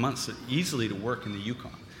 8 months easily to work in the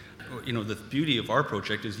Yukon. The beauty of our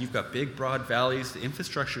project is you've got big, broad valleys. The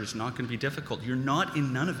infrastructure is not going to be difficult. You're not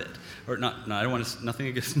in none of it, or not. No, I don't want to. Nothing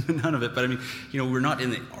against none of it, but we're not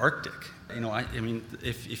in the Arctic.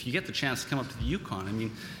 If you get the chance to come up to the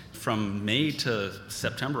Yukon, from May to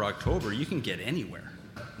September, October, you can get anywhere.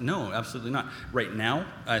 No, absolutely not. Right now,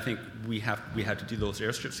 I think we had to do those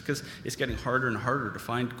airstrips because it's getting harder and harder to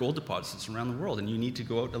find gold deposits around the world, and you need to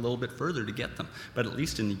go out a little bit further to get them. But at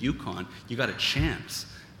least in the Yukon, you got a chance.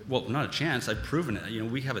 Well, not a chance. I've proven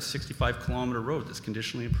it. We have a 65-kilometer road that's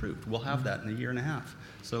conditionally approved. We'll have that in a year and a half.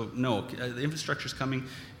 So no, the infrastructure's coming,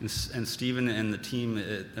 and Stephen and the team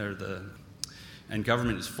and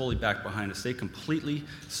government is fully back behind us. They completely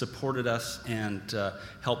supported us and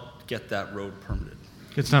helped get that road permitted.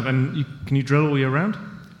 Good stuff. And can you drill all year round?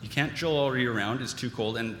 You can't drill all year round. It's too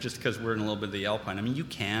cold. And just because we're in a little bit of the alpine, you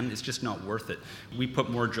can. It's just not worth it. We put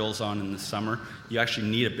more drills on in the summer. You actually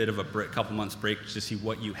need a bit of a couple months break to see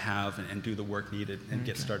what you have and do the work needed and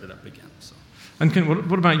get started up again. So. And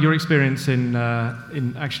what about your experience in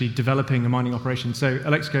actually developing a mining operation? So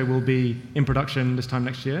Alexco will be in production this time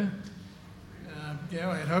next year? Yeah,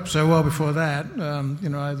 I'd hope so. Well, before that,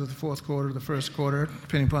 either the fourth quarter or the first quarter,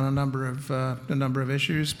 depending upon a number of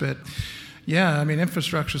issues. But yeah,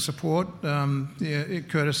 infrastructure support,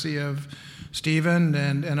 courtesy of Stephen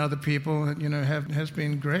and other people, has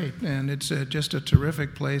been great, and it's just a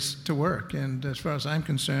terrific place to work. And as far as I'm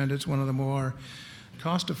concerned, it's one of the more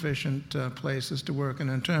cost-efficient places to work. And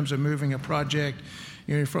in terms of moving a project,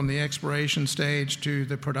 from the exploration stage to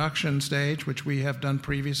the production stage, which we have done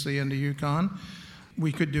previously in the Yukon.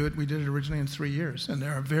 We could do it. We did it originally in 3 years, and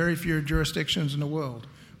there are very few jurisdictions in the world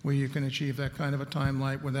where you can achieve that kind of a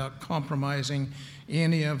timeline without compromising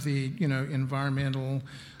any of the environmental,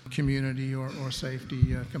 community, or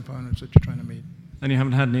safety components that you're trying to meet. And you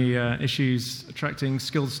haven't had any issues attracting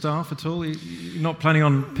skilled staff at all? You're not planning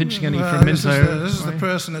on pinching any from Minto? This is the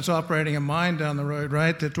person that's operating a mine down the road,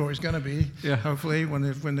 right? That's where he's going to be, hopefully,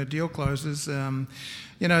 when the deal closes.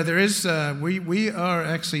 There is. We are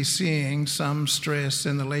actually seeing some stress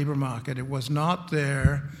in the labor market. It was not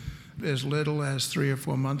there as little as 3 or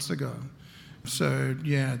 4 months ago. So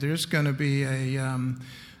yeah, there's going to be a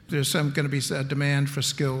demand for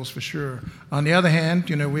skills for sure. On the other hand,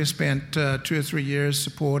 we spent 2 or 3 years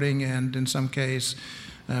supporting and in some case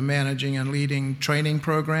managing and leading training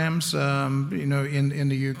programs, in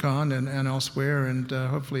the Yukon and elsewhere, and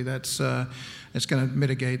hopefully it's going to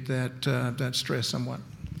mitigate that stress somewhat.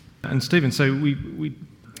 And Stephen, so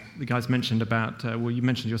the guys mentioned about, you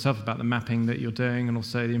mentioned yourself about the mapping that you're doing and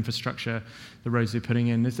also the infrastructure, the roads you're putting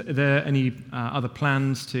in. Are there any other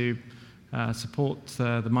plans to support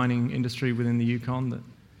the mining industry within the Yukon,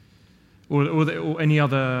 or any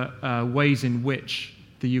other ways in which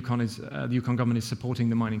the Yukon government is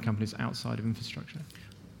supporting the mining companies outside of infrastructure?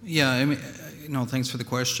 Yeah, thanks for the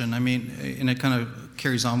question. And it kind of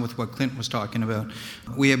carries on with what Clint was talking about.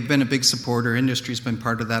 We have been a big supporter. Industry's been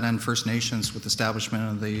part of that, and First Nations with the establishment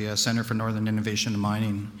of the Center for Northern Innovation in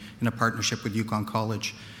Mining in a partnership with Yukon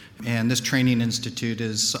College. And this training institute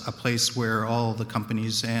is a place where all the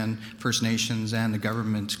companies and First Nations and the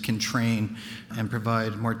government can train and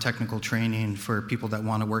provide more technical training for people that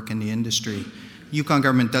want to work in the industry. Yukon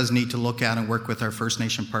government does need to look at and work with our First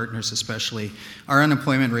Nation partners especially. Our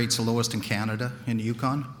unemployment rate's the lowest in Canada, in the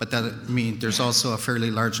Yukon, but that means there's also a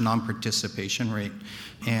fairly large non-participation rate.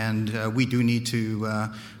 And we do need to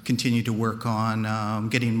continue to work on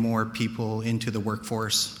getting more people into the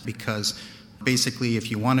workforce, because basically,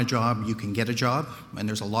 if you want a job, you can get a job, and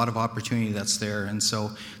there's a lot of opportunity that's there. And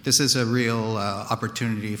so this is a real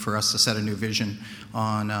opportunity for us to set a new vision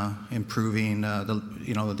on improving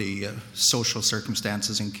the social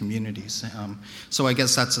circumstances in communities. So I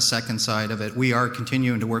guess that's the second side of it. We are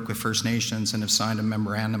continuing to work with First Nations and have signed a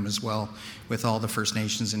memorandum as well with all the First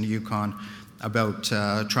Nations in the Yukon about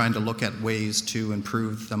trying to look at ways to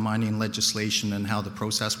improve the mining legislation and how the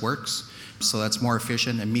process works. So that's more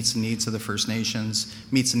efficient and meets the needs of the First Nations,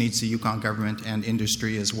 meets the needs of the Yukon government and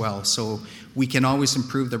industry as well. So we can always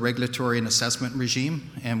improve the regulatory and assessment regime,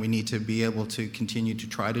 and we need to be able to continue to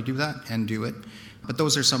try to do that and do it. But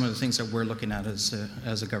those are some of the things that we're looking at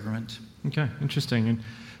as a government. Okay, interesting. And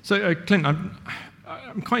so, Clint,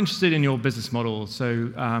 I'm quite interested in your business model. So,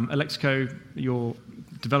 Alexco, you're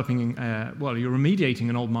developing, you're remediating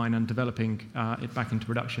an old mine and developing it back into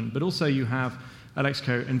production, but also you have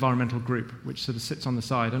Alexco Environmental Group, which sort of sits on the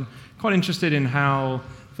side. I'm quite interested in how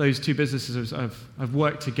those two businesses have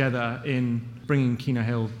worked together in bringing Keno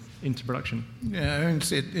Hill into production. Yeah,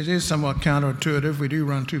 it is somewhat counterintuitive. We do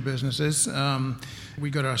run two businesses. We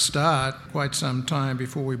got our start quite some time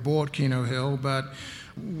before we bought Keno Hill, but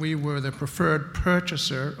we were the preferred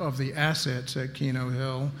purchaser of the assets at Keno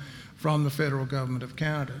Hill from the federal government of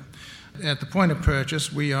Canada. At the point of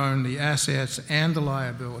purchase, we own the assets and the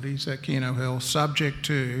liabilities at Keno Hill, subject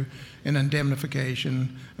to an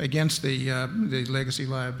indemnification against the legacy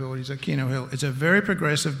liabilities at Keno Hill. It's a very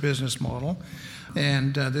progressive business model.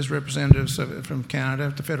 And there's representatives from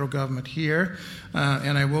Canada, the federal government here.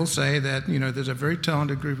 And I will say that, there's a very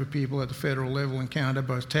talented group of people at the federal level in Canada,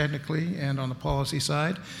 both technically and on the policy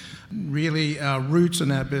side. Really, our roots in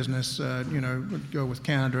that business, go with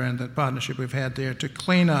Canada and the partnership we've had there to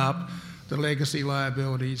clean up the legacy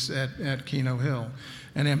liabilities at Keno Hill.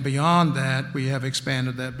 And then beyond that, we have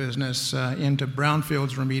expanded that business into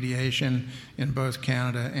brownfields remediation in both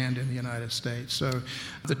Canada and in the United States. So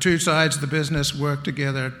the two sides of the business work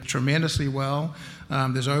together tremendously well.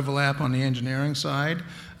 There's overlap on the engineering side.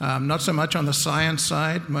 Not so much on the science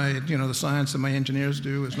side. The science that my engineers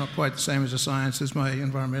do is not quite the same as the science as my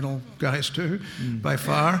environmental guys do, by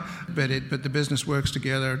far. But the business works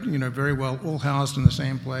together, very well, all housed in the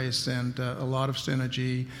same place, and a lot of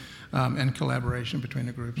synergy and collaboration between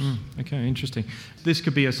the groups. Okay, interesting. This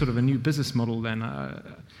could be a sort of a new business model then,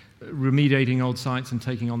 remediating old sites and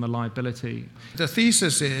taking on the liability. The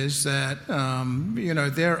thesis is that,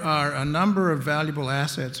 there are a number of valuable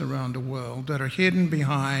assets around the world that are hidden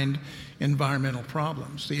behind environmental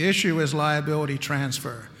problems. The issue is liability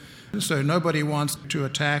transfer. So nobody wants to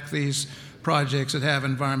attack these projects that have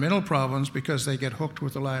environmental problems because they get hooked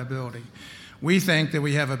with the liability. We think that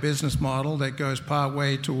we have a business model that goes part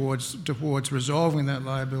way towards resolving that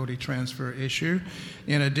liability transfer issue,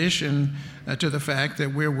 in addition to the fact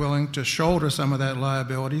that we're willing to shoulder some of that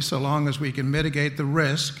liability so long as we can mitigate the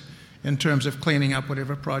risk in terms of cleaning up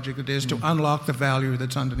whatever project it is to unlock the value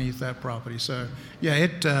that's underneath that property. So, yeah,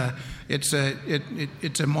 it's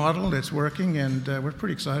a model that's working, and we're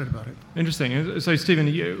pretty excited about it. Interesting. So, Stephen,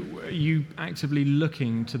 are you actively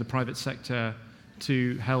looking to the private sector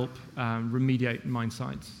to help remediate mine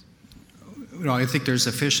sites? I think there's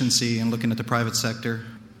efficiency in looking at the private sector.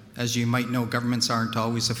 As you might know, governments aren't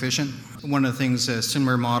always efficient. One of the things, a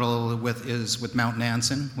similar model is with Mount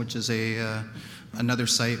Nansen, which is another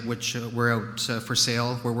site which we're out for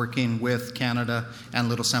sale. We're working with Canada and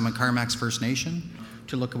Little Salmon Carmacks First Nation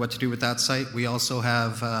to look at what to do with that site. We also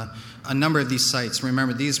have a number of these sites.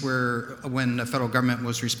 Remember, these were when the federal government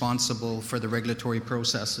was responsible for the regulatory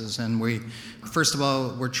processes. And first of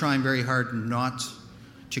all, we're trying very hard not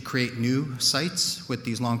to create new sites with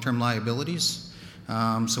these long-term liabilities.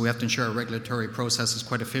 So we have to ensure our regulatory process is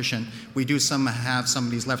quite efficient. We do have some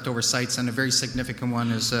of these leftover sites, and a very significant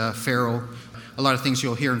one is Faro. A lot of things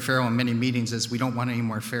you'll hear in Faro in many meetings is we don't want any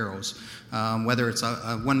more Faros. Whether it's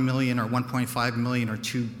a 1 million or 1.5 million or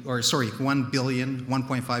 1 billion,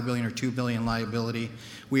 1.5 billion or 2 billion liability.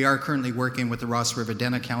 We are currently working with the Ross River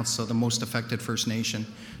Dene Council, the most affected First Nation,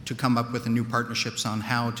 to come up with new partnerships on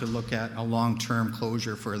how to look at a long-term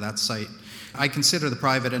closure for that site. I consider the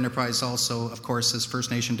private enterprise also, of course, as First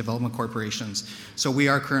Nation development corporations. So we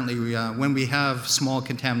are currently, when we have small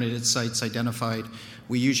contaminated sites identified,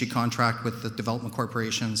 we usually contract with the development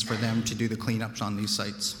corporations for them to do the cleanups on these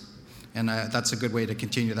sites. And that's a good way to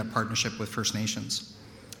continue that partnership with First Nations.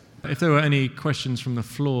 If there were any questions from the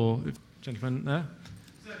floor, gentleman there.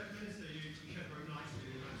 So, Minister, you showed very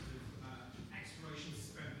nicely the amount of exploration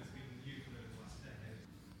spend that's been in the Yukon over the last decade.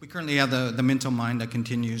 We currently have the Minto mine that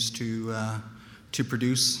continues to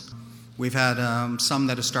produce. We've had some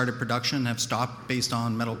that have started production, have stopped based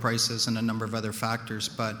on metal prices and a number of other factors,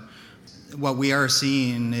 but what we are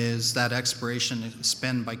seeing is that exploration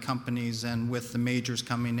spend by companies and with the majors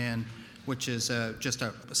coming in, which is just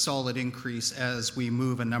a solid increase as we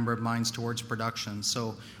move a number of mines towards production.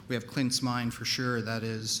 So we have Clint's mine for sure that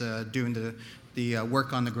is doing the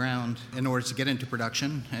work on the ground in order to get into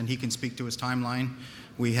production, and he can speak to his timeline.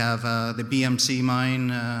 We have the BMC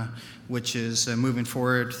mine, which is moving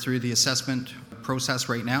forward through the assessment process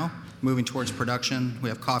right now, moving towards production. We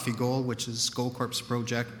have Coffee Gold, which is Goldcorp's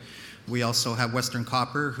project. We also have Western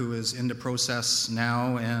Copper, who is in the process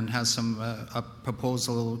now and has a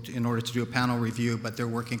proposal in order to do a panel review, but they're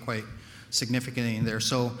working quite significantly in there.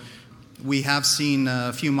 So we have seen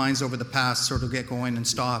a few mines over the past sort of get going and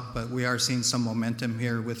stop, but we are seeing some momentum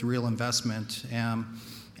here with real investment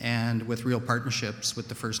and with real partnerships with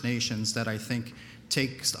the First Nations that I think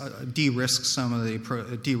de-risk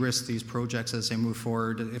these projects as they move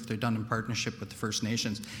forward if they're done in partnership with the First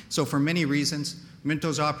Nations. So for many reasons,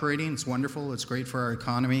 Minto's operating, it's wonderful, it's great for our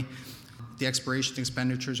economy. The exploration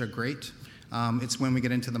expenditures are great. It's when we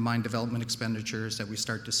get into the mine development expenditures that we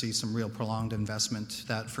start to see some real prolonged investment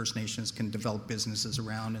that First Nations can develop businesses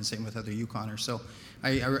around, and same with other Yukoners. So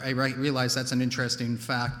I realize that's an interesting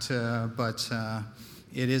fact, but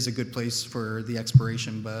it is a good place for the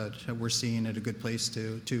exploration, but we're seeing it a good place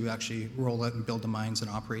to actually roll out and build the mines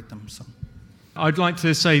and operate them. So, I'd like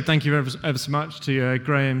to say thank you ever so much to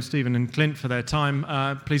Graham, Stephen and Clint for their time.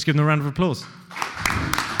 Please give them a round of applause.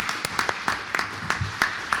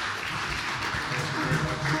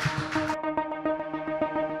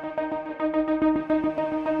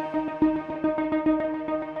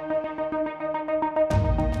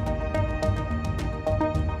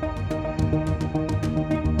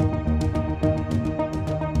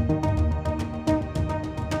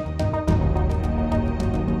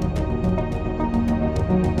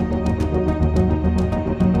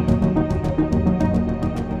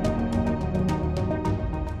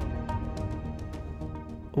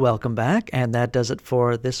 Welcome back, and that does it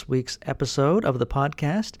for this week's episode of the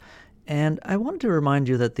podcast. And I wanted to remind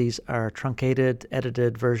you that these are truncated,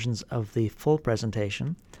 edited versions of the full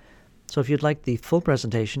presentation. So if you'd like the full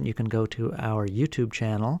presentation, you can go to our YouTube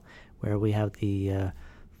channel where we have the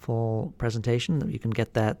full presentation. You can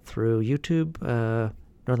get that through YouTube,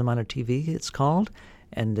 Northern Miner TV it's called.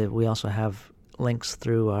 And we also have links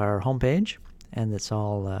through our homepage, and it's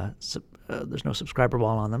all, there's no subscriber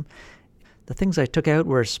wall on them. The things I took out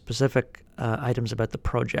were specific items about the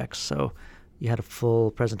projects. So you had a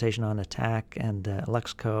full presentation on Atac and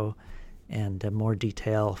Alexco, and more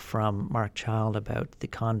detail from Mark Child about the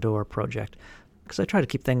Condor project, because I try to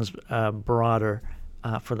keep things broader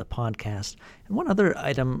for the podcast. And one other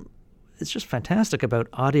item is just fantastic about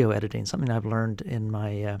audio editing, something I've learned in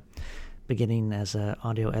my beginning as an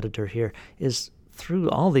audio editor here, is through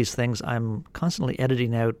all these things, I'm constantly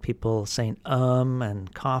editing out people saying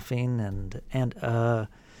and coughing and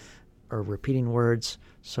or repeating words.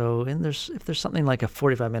 So if there's something like a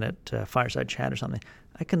 45-minute fireside chat or something,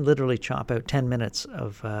 I can literally chop out 10 minutes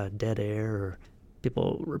of dead air or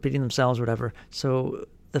people repeating themselves or whatever. So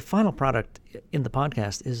the final product in the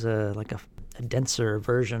podcast is like a denser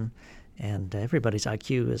version, and everybody's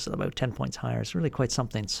IQ is about 10 points higher. It's really quite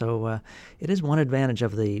something. So it is one advantage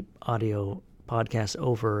of the audio podcast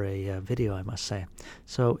over a video, I must say.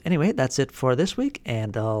 So anyway, that's it for this week,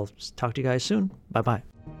 and I'll talk to you guys soon. Bye-bye.